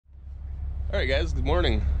All right, guys, good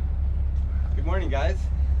morning. Good morning, guys.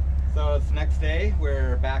 So it's the next day.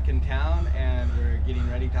 We're back in town and we're getting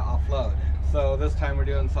ready to offload. So this time we're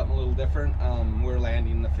doing something a little different. We're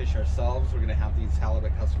landing the fish ourselves. We're going to have these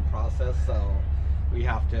halibut custom processed, so we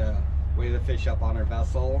have to weigh the fish up on our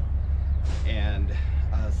vessel and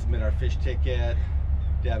submit our fish ticket,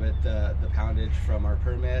 debit the poundage from our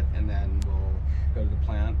permit, and then we'll go to the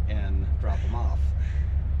plant and drop them off.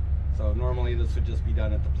 So normally this would just be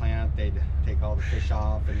done at the plant. They'd take all the fish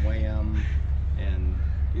off and weigh them and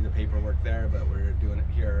do the paperwork there, but we're doing it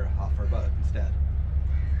here off our boat instead.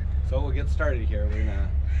 So we'll get started here. We're gonna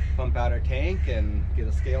pump out our tank and get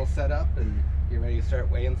a scale set up and get ready to start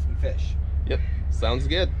weighing some fish. Yep, sounds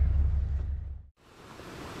good.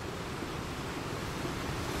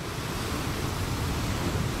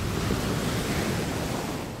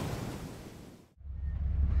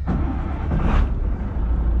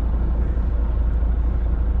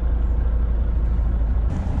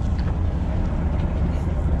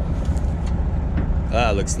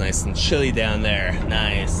 Ah, looks nice and chilly down there.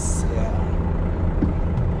 Nice. Yeah.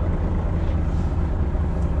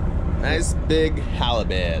 Nice big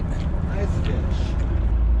halibut. Nice fish.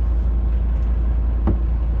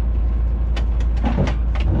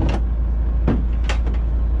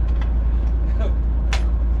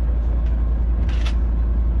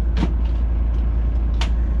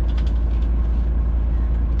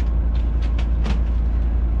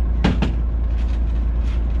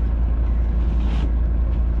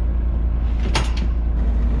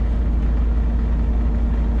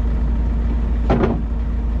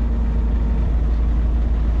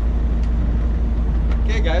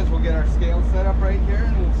 Guys, we'll get our scale set up right here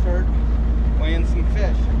and we'll start weighing some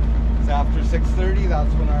fish. It's after 6:30,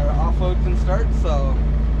 that's when our offload can start, so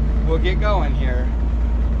we'll get going here.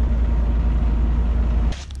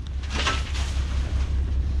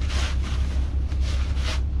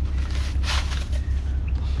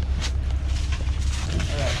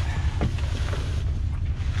 Alright.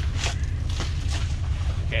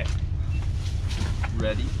 Okay.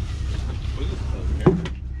 Ready? We'll just put them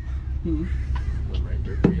here.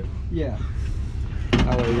 Yeah.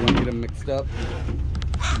 That way you don't get them mixed up.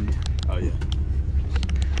 Oh, yeah.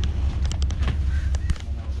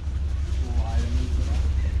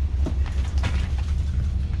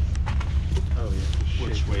 Oh, yeah.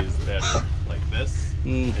 Which way is better? Like this?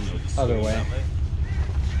 And you'll just Other swing way. that way?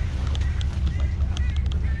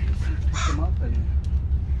 Pick them up and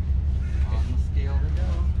on the scale to go.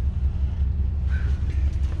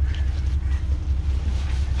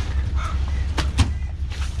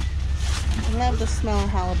 I love the smell of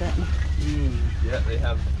halibut. Yeah, they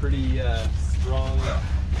have pretty strong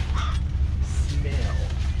smell.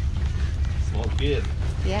 Smell good.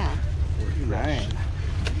 Yeah. Right.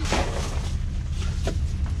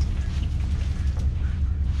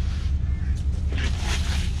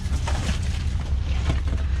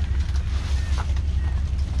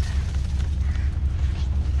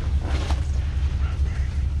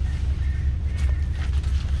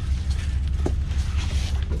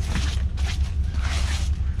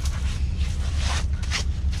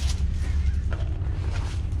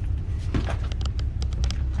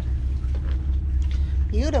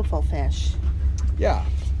 Beautiful fish. Yeah.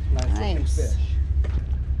 Nice looking Nice. fish.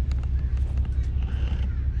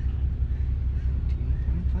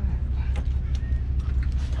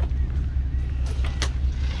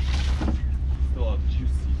 Still have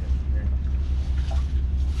juicy in here.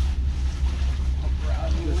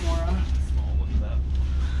 Small ones up.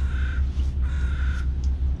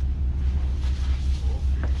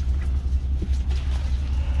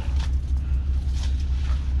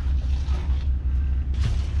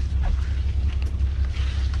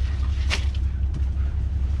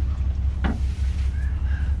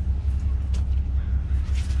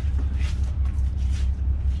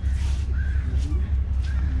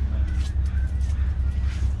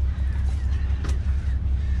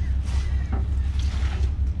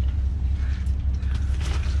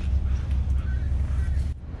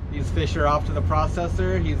 These fish are off to the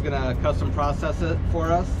processor. He's gonna custom process it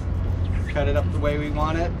for us, cut it up the way we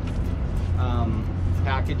want it,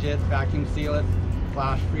 package it, vacuum seal it,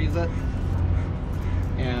 flash freeze it,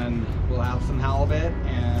 and we'll have some halibut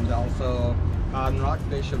and also cod and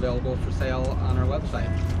rockfish available for sale on our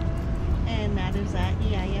website. And that is at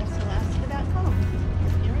eisalaska.com.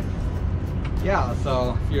 Yeah,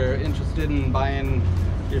 so if you're interested in buying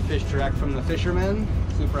your fish direct from the fishermen,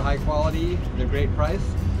 super high quality at a great price,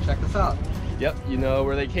 check us out. Yep, you know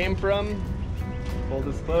where they came from. Full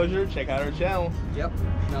disclosure, check out our channel. Yep,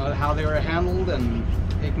 know how they were handled and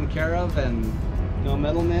taken care of, and no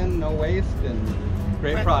middlemen, no waste, and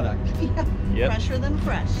Great Fre- product. Yeah. Yep. Fresher than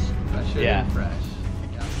fresh. Fresher Yeah. than fresh.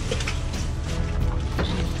 Yeah.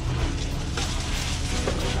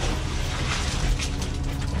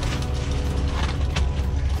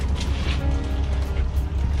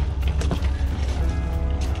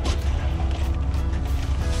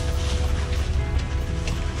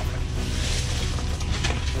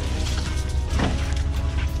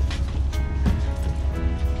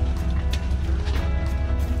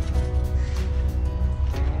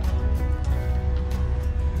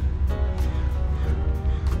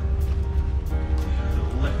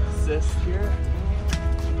 Lip assist here.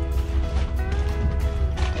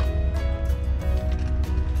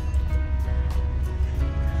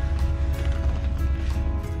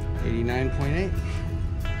 $89.8.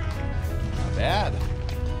 Not bad.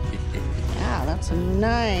 Yeah, that's a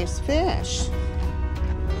nice fish.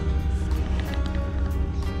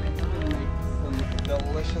 Make some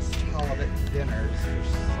delicious halibut dinners for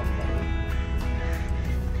somebody.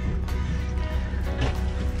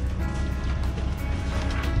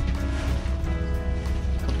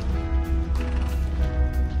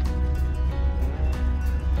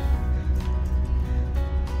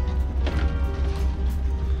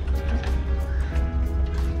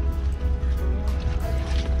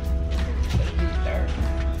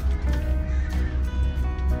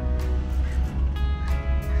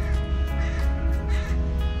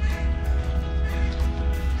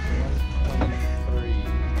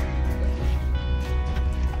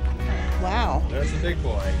 Wow. There's the big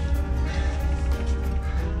boy.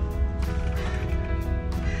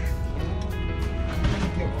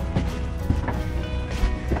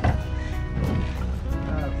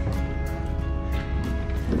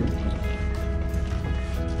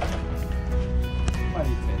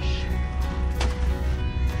 Funny fish.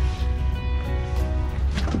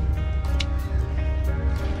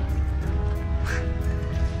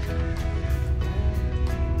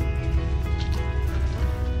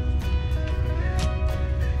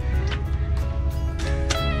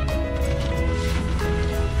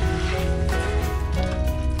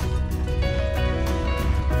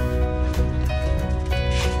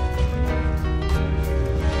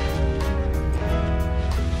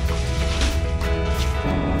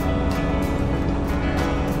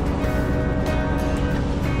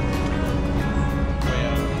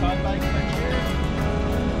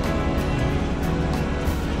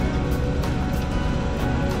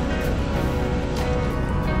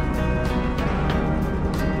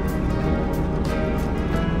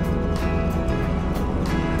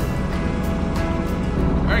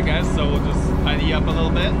 Alright guys, so we'll just tidy up a little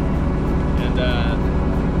bit and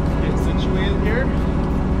get situated here.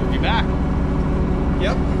 We'll be back.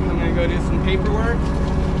 Yep, I'm gonna go do some paperwork,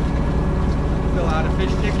 fill out a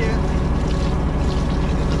fish ticket,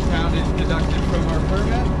 get the poundage deducted from our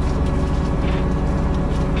permit,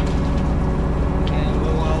 and a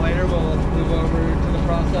little while later we'll move over to the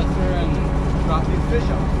processor and drop these fish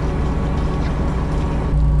off.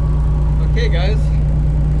 Okay guys,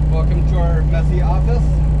 welcome to our messy office.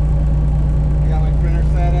 I got my printer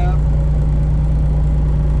set up.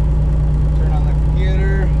 Turn on the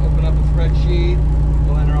computer, open up a spreadsheet.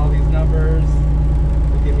 We'll enter all these numbers.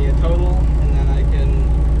 It'll give me a total, and then I can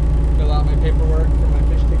fill out my paperwork for my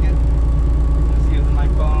fish ticket. Just using my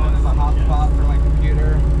phone as a hotspot for my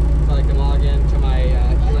computer, so I can log into my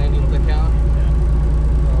eLandings account.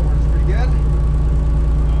 So it works pretty good.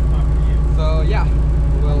 So yeah,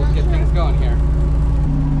 we'll get things going here.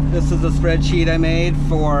 This is a spreadsheet I made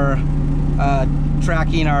for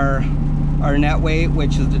tracking our net weight,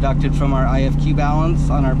 which is deducted from our IFQ balance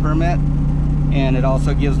on our permit, and it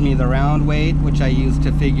also gives me the round weight, which I use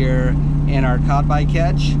to figure in our caught by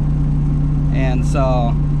catch. And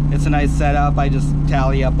so it's a nice setup. I just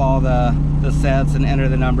tally up all the sets and enter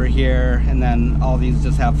the number here, and then all these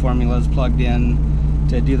just have formulas plugged in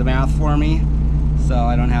to do the math for me, so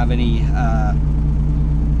I don't have any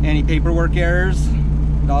paperwork errors.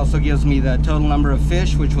 It also gives me the total number of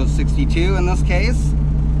fish, which was 62 in this case.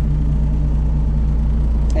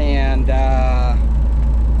 And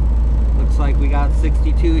looks like we got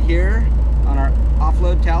 62 here on our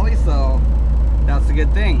offload tally, so that's a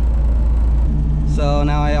good thing. So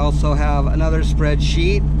now I also have another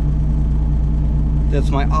spreadsheet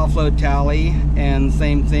that's my offload tally, and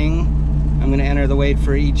same thing. I'm going to enter the weight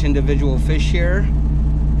for each individual fish here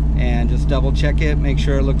and just double check it, make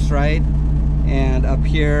sure it looks right. And up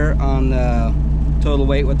here on the total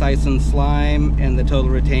weight with ice and slime and the total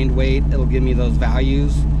retained weight, it'll give me those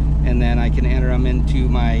values, and then I can enter them into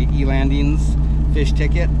my eLandings fish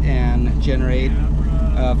ticket and generate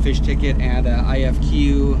a fish ticket and a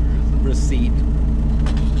IFQ receipt.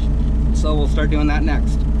 So we'll start doing that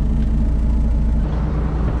next.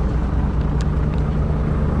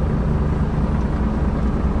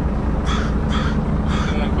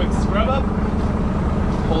 Doing a quick scrub up,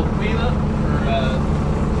 hold clean up, or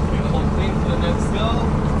doing the whole clean for the next skill.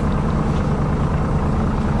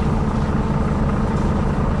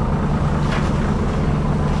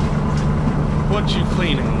 What you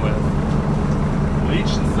cleaning with?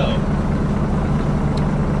 Bleach and soap.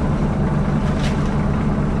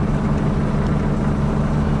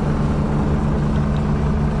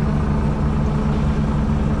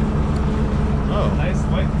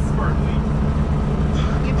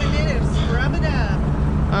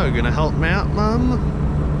 Oh, you're gonna help me out, Mom?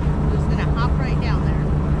 Just gonna hop right down there.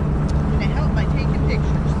 I'm gonna help by taking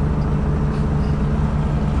pictures.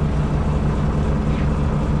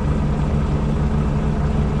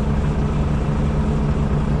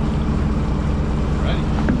 Ready?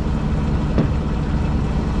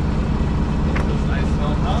 This nice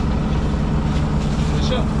small pump.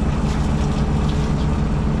 Finish up.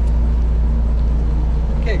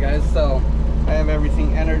 Okay guys, so I have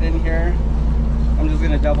everything entered in here. I'm just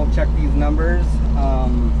going to double check these numbers.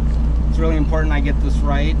 It's really important I get this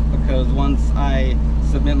right, because once I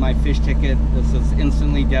submit my fish ticket, this is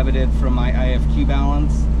instantly debited from my IFQ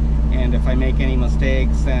balance, and if I make any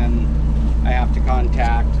mistakes, then I have to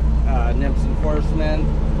contact NIMS enforcement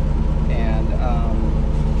and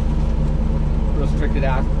restricted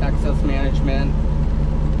access management,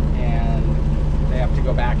 and they have to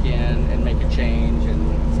go back in and make a change,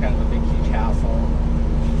 and it's kind of a big huge hassle.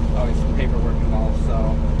 Always some paperwork involved,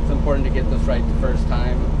 so it's important to get this right the first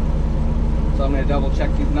time. So I'm going to double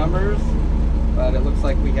check these numbers, but it looks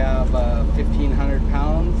like we have 1,500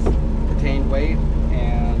 pounds retained weight,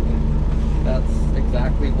 and that's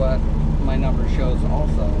exactly what my number shows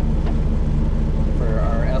also for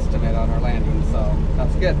our estimate on our landing, so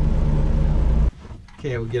that's good.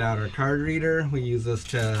 Okay, we'll get out our card reader. We use this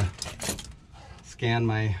to scan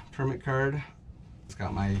my permit card. It's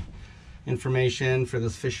got my information for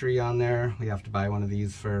this fishery on there. We have to buy one of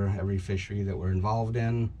these for every fishery that we're involved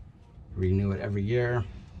in. Renew it every year.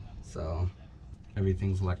 So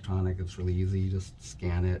everything's electronic. It's really easy. You just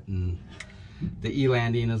scan it, and the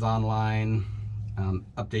e-landing is online.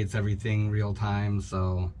 Updates everything real time.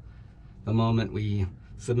 So the moment we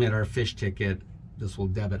submit our fish ticket, this will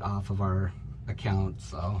debit off of our account.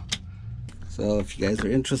 So if you guys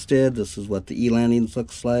are interested, this is what the e-landings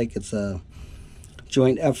looks like. It's a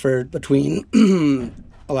joint effort between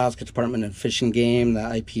Alaska Department of Fish and Game, the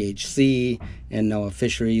IPHC, and NOAA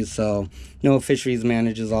Fisheries. So NOAA Fisheries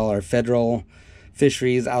manages all our federal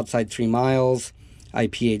fisheries outside 3 miles.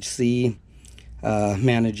 IPHC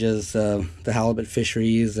manages the halibut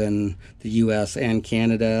fisheries in the US and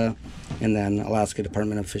Canada. And then Alaska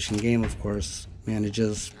Department of Fish and Game, of course,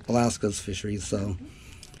 manages Alaska's fisheries. So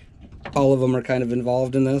all of them are kind of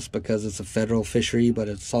involved in this because it's a federal fishery, but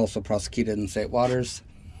it's also prosecuted in state waters.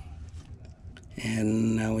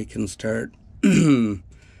 And now we can start a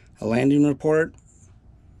landing report.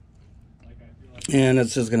 And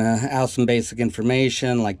it's just going to ask some basic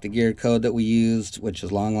information like the gear code that we used, which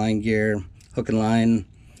is long line gear, hook and line,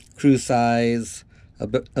 crew size,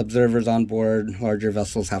 observers on board. Larger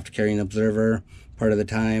vessels have to carry an observer part of the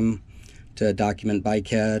time to document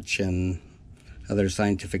bycatch and other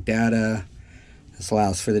scientific data. This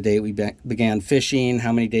allows for the date we began fishing,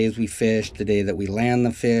 how many days we fished, the day that we land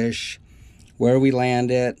the fish, where we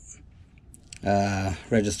land it,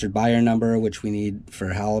 registered buyer number, which we need for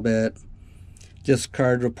halibut,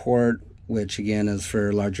 discard report, which again is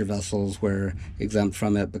for larger vessels. We're exempt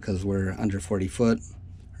from it because we're under 40 foot,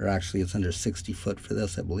 or actually it's under 60 foot for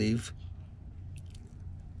this, I believe.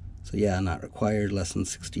 So yeah, not required, less than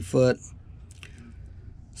 60 foot.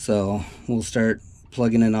 So we'll start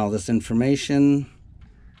plugging in all this information.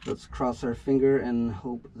 Let's cross our finger and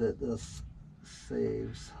hope that this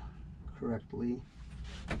saves correctly.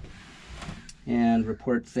 And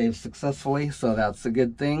report saves successfully, so that's a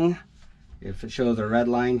good thing. If it shows a red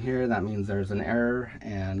line here, that means there's an error,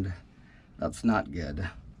 and that's not good.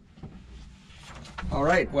 All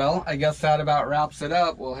right, well, I guess that about wraps it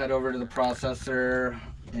up. We'll head over to the processor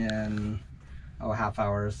in a half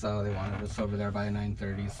hour or so. They wanted us over there by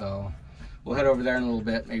 9:30, so we'll head over there in a little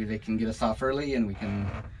bit. Maybe they can get us off early and we can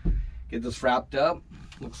get this wrapped up.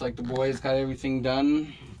 Looks like the boys got everything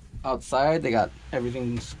done outside. They got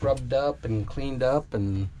everything scrubbed up and cleaned up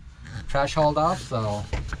and trash hauled off, so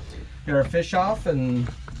get our fish off and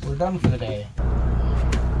we're done for the day.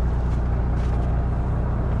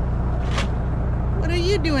 What are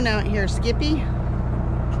you doing out here, Skippy?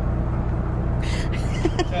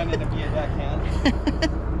 Pretending to be a deckhand.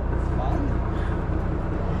 It's fun.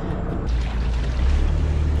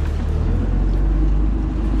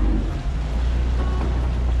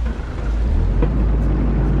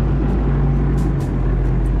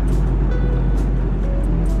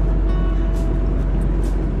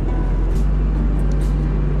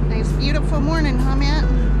 beautiful morning, huh, Matt?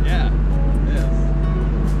 Yeah, it is.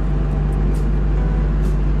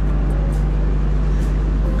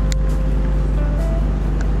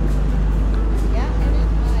 Yeah, it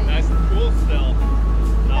is Nice and cool still.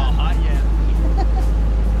 Not hot yet.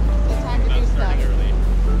 So time to Not do stuff. starting early.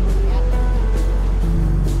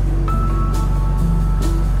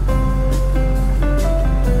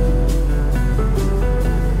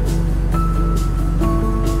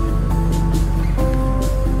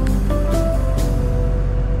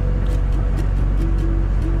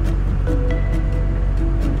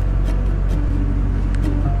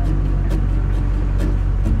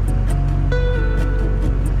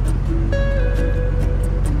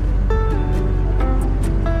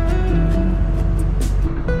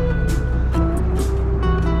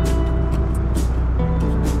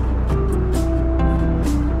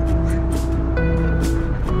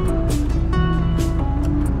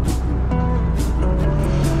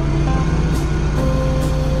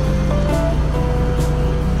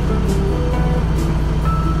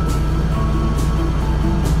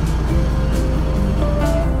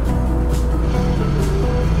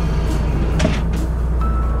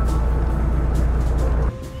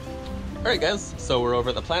 Alright guys, so we're over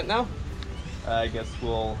at the plant now. I guess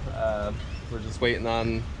we're just waiting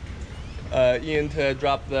on Ian to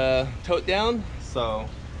drop the tote down. So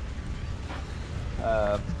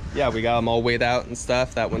yeah, we got them all weighed out and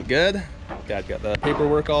stuff. That went good. Got the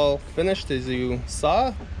paperwork all finished, as you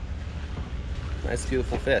saw. Nice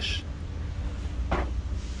beautiful fish.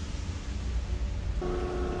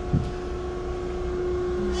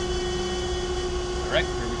 Alright,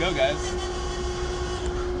 here we go guys.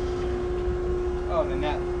 Oh, the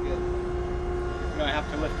net. Good. You don't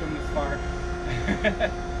have to lift them this far.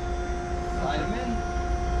 Slide them in.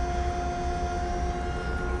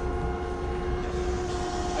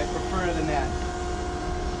 I prefer the net.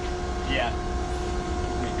 Yeah.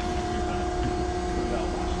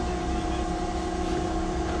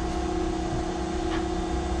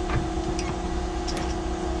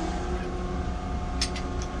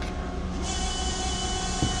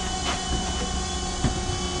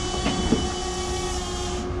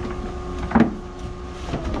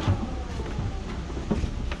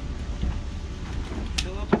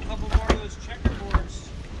 Fill up a couple more of those checkerboards.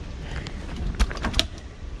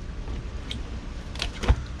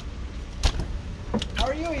 How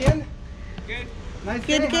are you, Ian? Good. Nice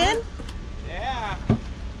Good, day, huh? good? Yeah.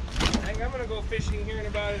 I think I'm gonna go fishing here in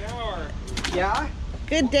about an hour. Yeah?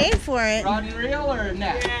 Good day for it. Rod and reel or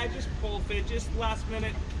net? Yeah, just pull fit, just last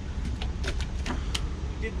minute.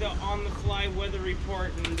 Did the on-the-fly weather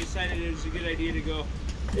report and decided it was a good idea to go.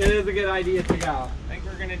 It is a good idea to go. I think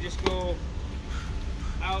we're gonna just go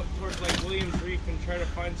out towards like Williams Reef and try to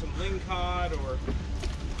find some lingcod or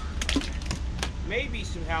maybe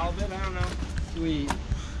some halibut. I don't know. Sweet.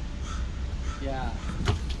 Yeah.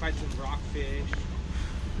 Find some rockfish.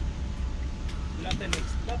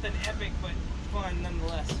 Nothing epic, but fun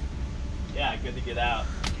nonetheless. Yeah, good to get out.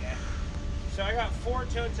 Yeah. So I got 4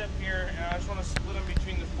 totes up here, and I just want to split them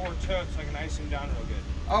between the 4 totes so I can ice them down real good.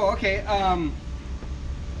 Oh, okay.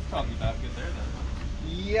 Probably about good there then.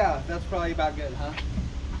 Yeah, that's probably about good, huh?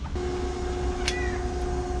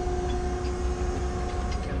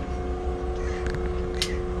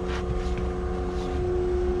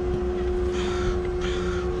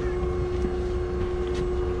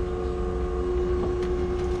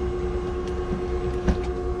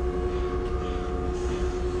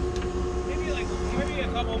 Maybe a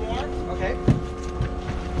couple more. Okay.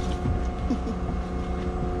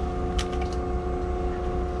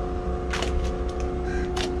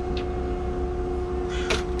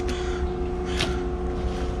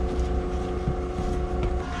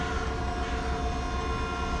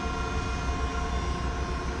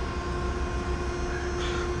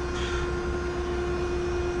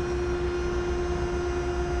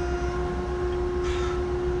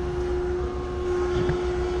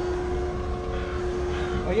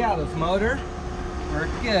 Oh yeah, this motor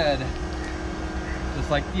worked good. Just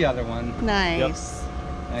like the other one. Nice.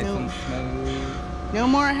 Nice No. and smooth. No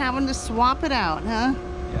more having to swap it out, huh?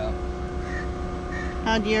 Yeah.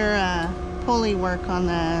 How'd your pulley work on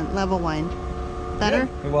the level wind? Better?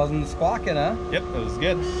 It wasn't squawking, huh? Yep, it was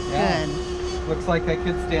good. Yeah. Good. Looks like I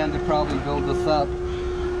could stand to probably build this up.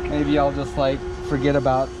 Maybe I'll just like forget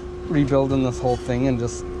about rebuilding this whole thing and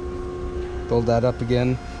just build that up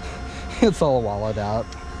again. It's all wallowed out.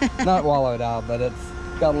 Not wallowed out, but it's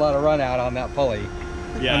got a lot of run out on that pulley.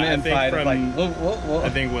 Yeah, On the I think inside, it's from like, whoa, whoa, whoa. I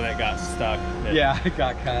think when it got stuck. Yeah, it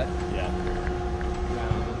got cut. Yeah.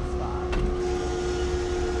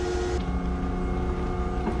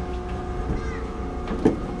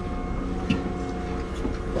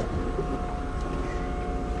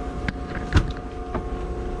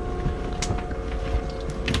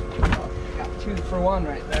 one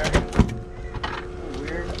right there.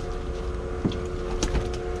 Weird.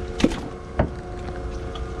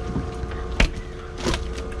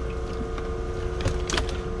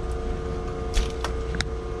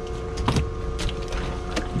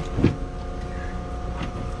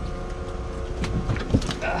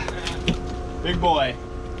 Big boy.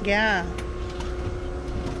 Yeah.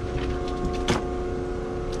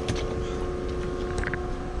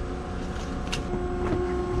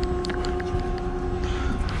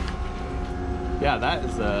 Yeah, that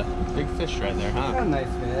is a big fish right there, huh? A nice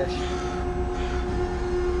fish.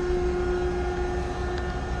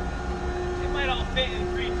 It might all fit in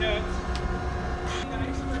 3 totes.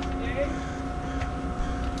 Nice for today.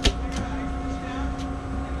 I got ice fish down,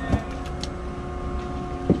 and then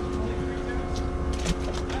only 3 totes.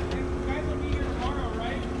 You guys will be here tomorrow,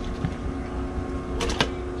 right?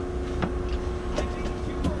 I think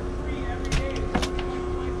 2 or 3 every day.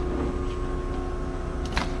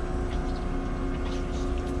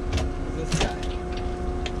 This guy.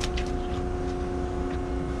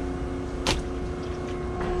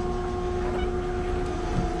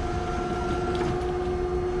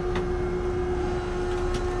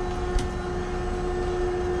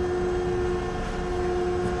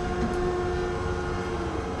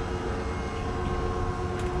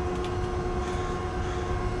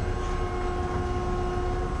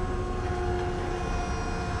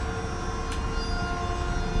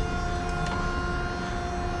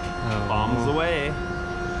 Bombs away.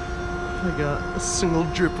 I got a single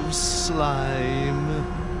drip of slime.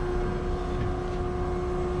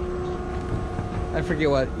 I forget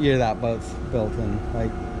what year that boat's built in,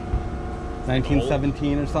 like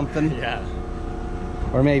 1917 or something. Yeah.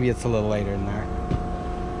 Or maybe it's a little later than that.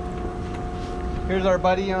 Here's our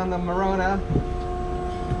buddy on the Marona.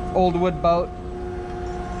 Old wood boat.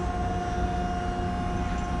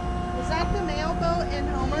 Was that the mail boat in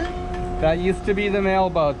Homer? That used to be the mail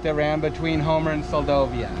boat that ran between Homer and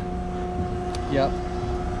Soldovia. Yep.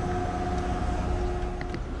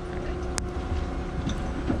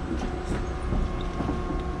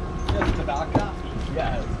 Just about got me.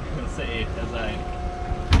 Yeah, I was gonna say, as I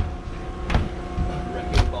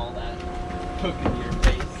wrecking ball that hook into your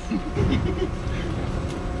face.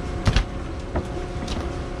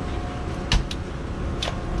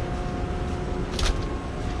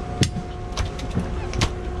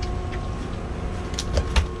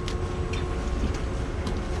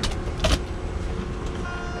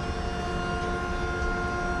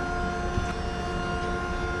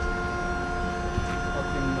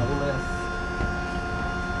 Fucking no list.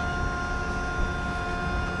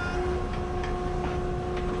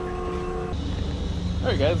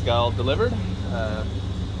 Alright guys, got all delivered.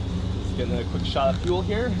 Just getting a quick shot of fuel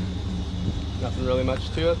here. Nothing really much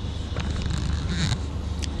to it.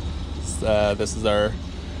 This is our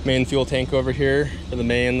main fuel tank over here for the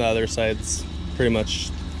main. The other side's pretty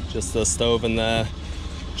much just the stove and the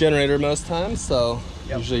generator most times. So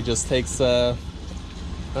usually just takes, I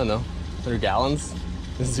don't know, 100 gallons.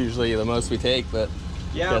 This is usually the most we take, but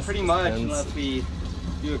Yeah, guess pretty it much, depends. unless we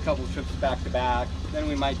do a couple trips back to back. Then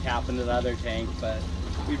we might tap into the other tank, but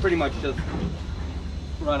we pretty much just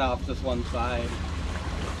run off this one side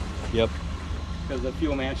Yep. because the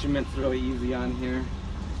fuel management's really easy on here.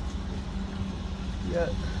 Yeah.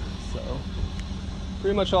 So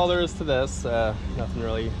pretty much all there is to this. Nothing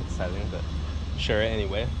really exciting, but share it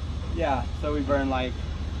anyway. Yeah, so we burn like,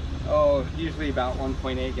 usually about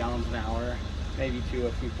 1.8 gallons an hour, maybe 2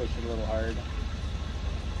 if we push it a little hard.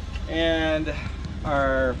 And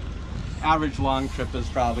our average long trip is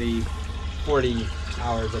probably 40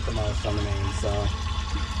 hours at the most on the main, so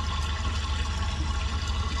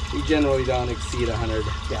we generally don't exceed 100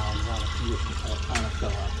 gallons on a fill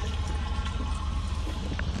up.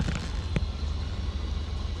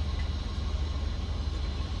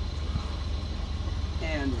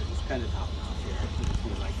 And we're just kind of topping off here. We just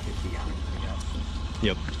need like 50 gallons, I guess.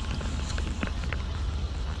 Yep.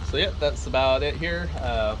 So yeah, that's about it here.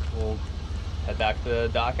 We'll head back to the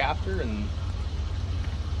dock after and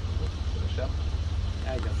finish up.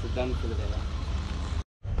 I guess we're done for the day.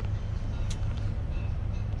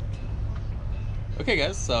 Okay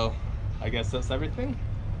guys, so I guess that's everything.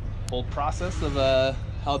 Whole process of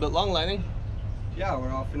halibut longlining. Yeah,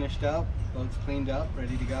 we're all finished up. Boat's cleaned up,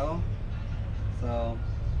 ready to go. So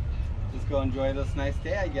just go enjoy this nice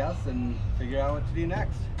day, I guess, and figure out what to do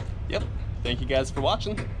next. Yep. Thank you guys for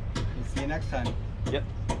watching. We'll see you next time. Yep.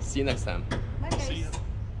 See you next time. Bye, guys. See ya.